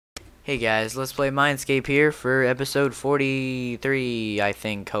Hey guys, let's play Mindscape here for episode 43, I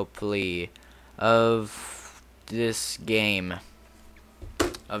think, hopefully, of this game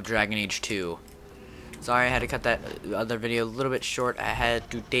of Dragon Age 2. Sorry I had to cut that other video a little bit short. I had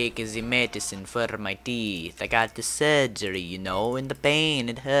to take the medicine for my teeth. I got the surgery, you know, and the pain,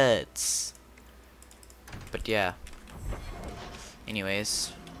 it hurts. But yeah.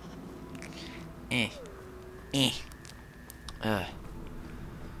 Anyways.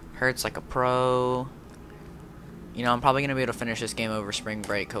 Hurts like a pro. You know, I'm probably gonna be able to finish this game over spring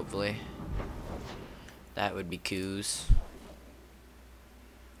break, hopefully. That would be coos.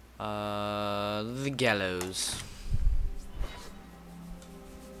 The gallows.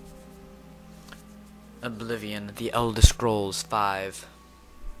 Oblivion, The Elder Scrolls 5.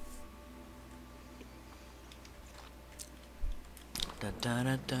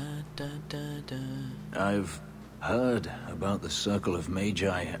 I've heard about the Circle of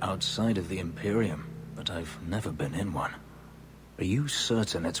Magi outside of the Imperium, but I've never been in one. Are you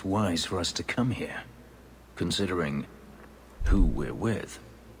certain it's wise for us to come here, considering who we're with?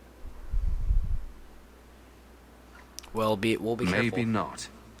 Well, we'll be careful. Maybe not,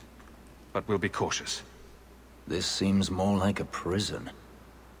 but we'll be cautious. This seems more like a prison.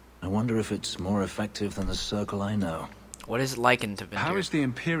 I wonder if it's more effective than the Circle I know. What is it like in Tevinter? How is the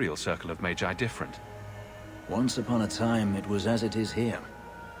Imperial Circle of Magi different? Once upon a time, it was as it is here.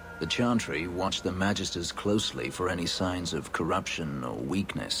 The Chantry watched the Magisters closely for any signs of corruption or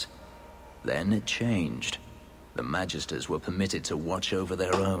weakness. Then it changed. The Magisters were permitted to watch over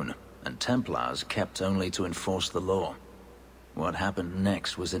their own, and Templars kept only to enforce the law. What happened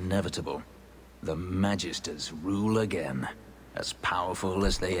next was inevitable. The Magisters rule again, as powerful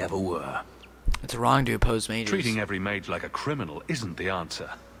as they ever were. It's wrong to oppose mages. Treating every mage like a criminal isn't the answer.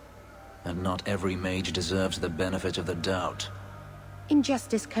 And not every mage deserves the benefit of the doubt.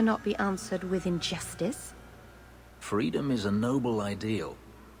 Injustice cannot be answered with injustice. Freedom is a noble ideal,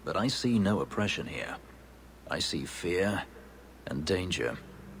 but I see no oppression here. I see fear and danger.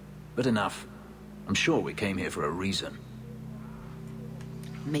 But enough. I'm sure we came here for a reason.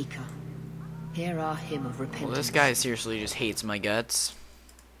 Maker, hear our hymn of repentance. Well, this guy seriously just hates my guts.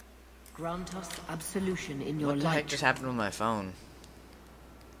 Grant us absolution in your What the heck light. just happened with my phone?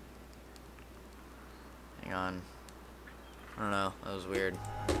 Hang on. I don't know. That was weird.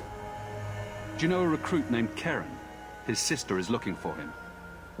 Do you know a recruit named Keren? His sister is looking for him.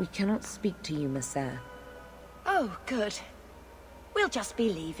 We cannot speak to you, Messer. Oh, good. We'll just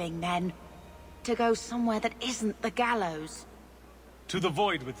be leaving then. To go somewhere that isn't the gallows. To the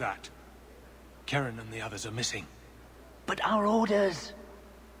void with that. Keren and the others are missing. But our orders...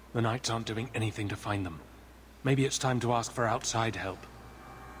 The Knights aren't doing anything to find them. Maybe it's time to ask for outside help.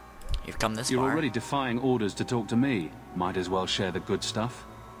 You've come this You're far. already defying orders to talk to me. Might as well share the good stuff.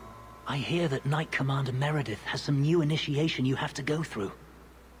 I hear that Knight Commander Meredith has some new initiation you have to go through.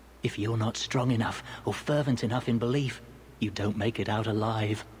 If you're not strong enough or fervent enough in belief, you don't make it out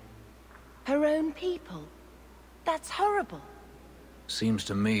alive. Her own people. That's horrible. Seems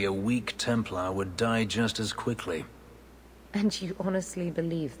to me a weak Templar would die just as quickly. And you honestly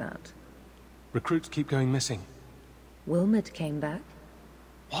believe that? Recruits keep going missing. Wilmot came back.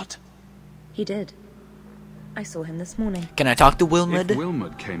 What? He did. I saw him this morning. Can I talk to Wilmot? If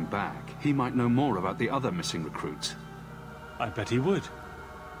Wilmot came back, he might know more about the other missing recruits. I bet he would.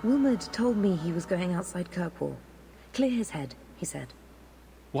 Wilmot told me he was going outside Kirkwall. Clear his head, he said.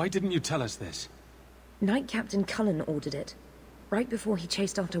 Why didn't you tell us this? Knight Captain Cullen ordered it, right before he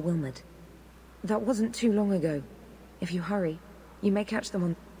chased after Wilmot. That wasn't too long ago. If you hurry, you may catch them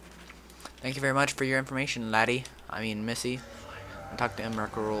on... Thank you very much for your information, laddie. I mean, Missy. I'll talk to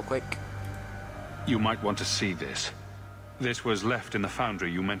Emmerich real quick. You might want to see this. This was left in the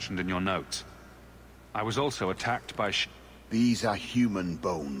foundry you mentioned in your notes. I was also attacked by These are human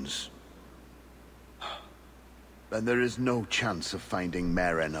bones. Then there is no chance of finding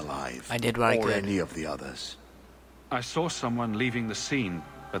Meren alive. I did what I or could. any of the others. I saw someone leaving the scene,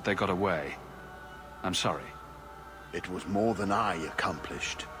 but they got away. I'm sorry. It was more than I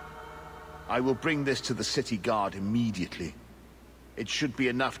accomplished. I will bring this to the city guard immediately. It should be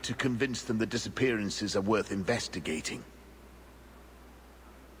enough to convince them the disappearances are worth investigating.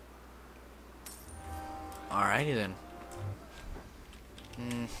 Alrighty then.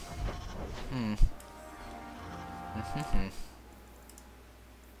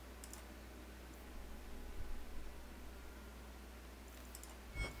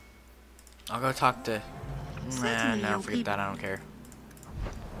 I'll go talk to... Nah, Certainly no, you'll forget be- that, I don't care.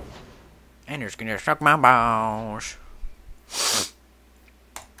 And you're just gonna suck my balls.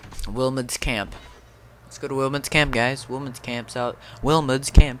 Wilmot's camp. Let's go to Wilmot's camp, guys. Wilmot's camp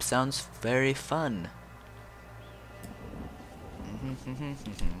sounds very fun.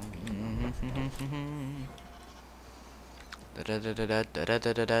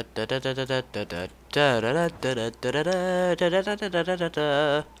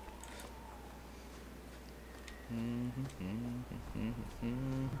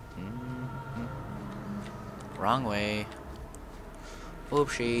 Wrong way.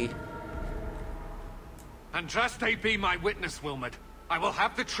 Oopsie. Andraste be my witness, Wilmot. I will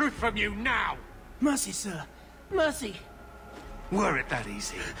have the truth from you now. Mercy, sir. Mercy. Were it that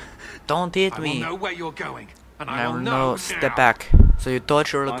easy? Don't hit I will me. know where you're going, and I No, will no, know step now. back. So you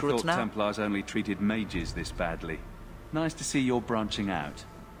thought you're I recruits thought now? Templars only treated mages this badly. Nice to see you're branching out.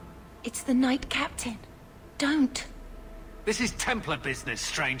 It's the Knight Captain. Don't. This is Templar business,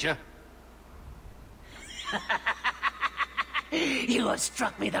 stranger. You have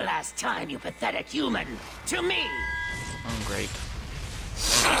struck me the last time, you pathetic human. To me! Oh, great.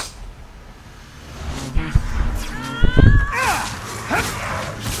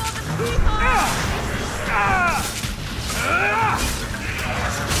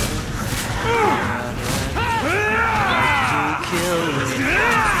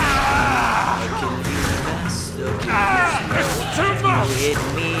 You hit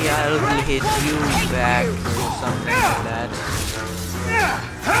me, I'll hit you back, or something like that.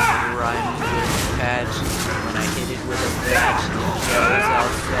 Rhymes with pat. When I hit it with a bat, it goes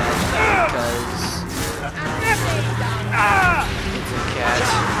out fast because it's a cat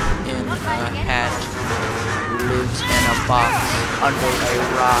in a hat who lives in a box under a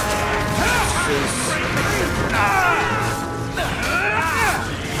rock.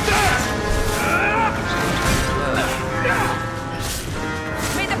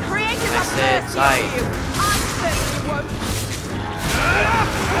 May the creator I said sight.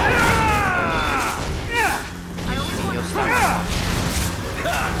 You'll stop.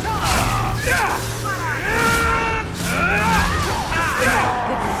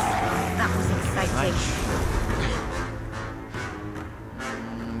 That was exciting.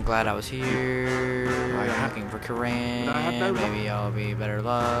 I'm glad I was here. I'm looking for Karan. Maybe I'll be better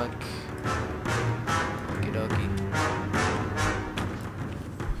luck. Okie dokie.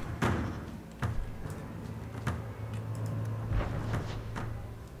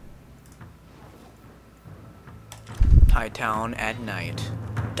 Hightown at night.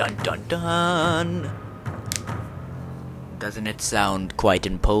 Dun dun dun! Doesn't it sound quite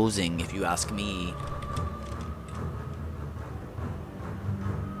imposing, if you ask me?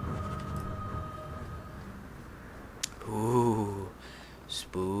 Ooh,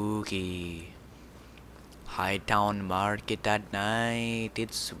 spooky. Hightown Market at night.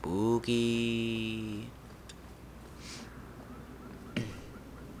 It's spooky.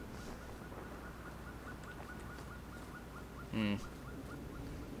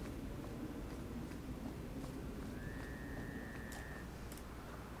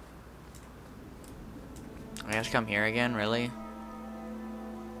 I have to come here again, really?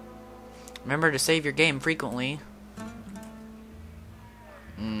 Remember to save your game frequently.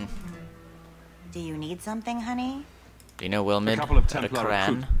 Do you need something, honey? Do you know Wilmot? A couple of Got a Templar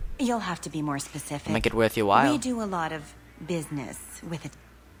Koran? You'll have to be more specific. Make it worth your while. We do a lot of business with it.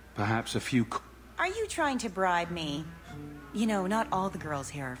 Perhaps a few... Are you trying to bribe me? You know, not all the girls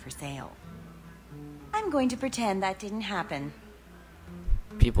here are for sale. I'm going to pretend that didn't happen.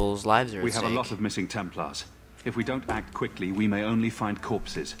 People's lives are at We have a stake. lot of missing Templars. If we don't act quickly, we may only find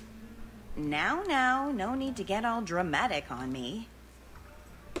corpses. Now, no need to get all dramatic on me.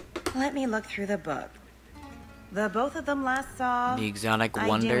 Let me look through the book. The both of them last saw... The Exotic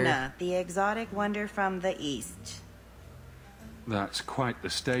Wonder. Iduna, the exotic wonder from the east. That's quite the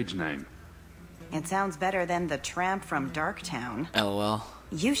stage name. It sounds better than the tramp from Darktown. LOL.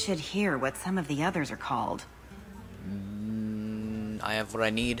 You should hear what some of the others are called. I have what I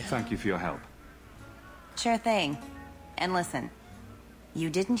need. Thank you for your help. Sure thing. And listen, you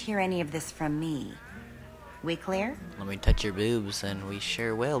didn't hear any of this from me. We clear? Let me touch your boobs, and we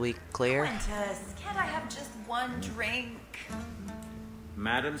sure will be clear. Quintus, can't I have just one drink?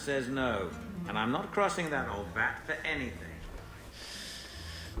 Madam says no, and I'm not crossing that old bat for anything.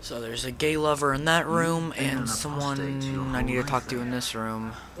 So there's a gay lover in that room, and someone I need to talk to in this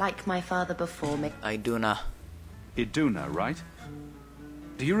room. Like my father before me. Iduna. Iduna, right?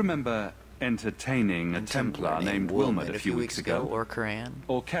 Do you remember entertaining a Templar named Wilmot a few weeks ago? Or Karan?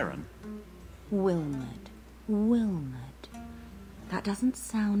 Or Karen? Wilmot. That doesn't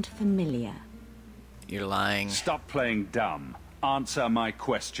sound familiar. You're lying. Stop playing dumb. Answer my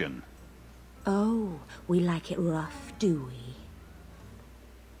question. Oh, we like it rough, do we?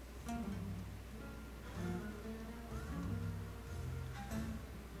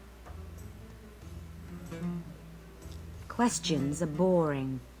 Questions are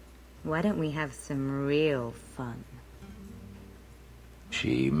boring. Why don't we have some real fun?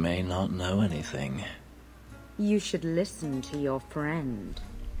 She may not know anything. You should listen to your friend.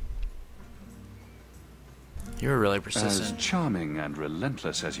 You're really As persistent. charming and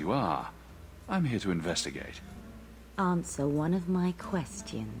relentless as you are, I'm here to investigate. Answer one of my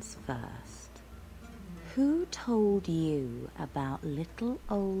questions first. Who told you about little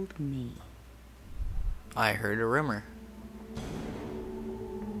old me? I heard a rumor.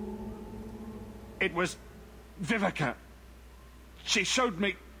 It was Vivica. She showed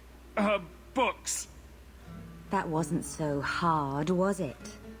me her books. That wasn't so hard, was it?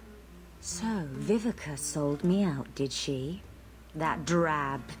 So, Vivica sold me out, did she? That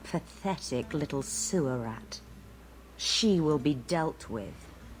drab, pathetic little sewer rat. She will be dealt with.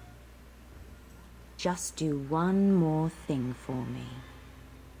 Just do one more thing for me.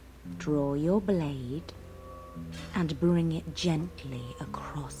 Draw your blade and bring it gently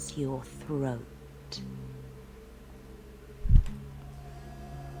across your throat.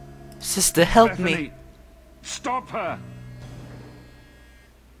 Sister, help Bethany, me. Stop her!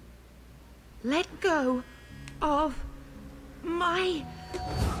 Let go of my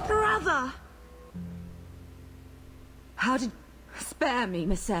brother. How did... Spare me,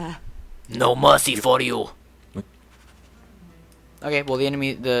 Messere. No mercy for you. Okay, well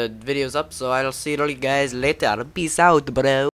the video's up, so I'll see you guys later. Peace out, bro.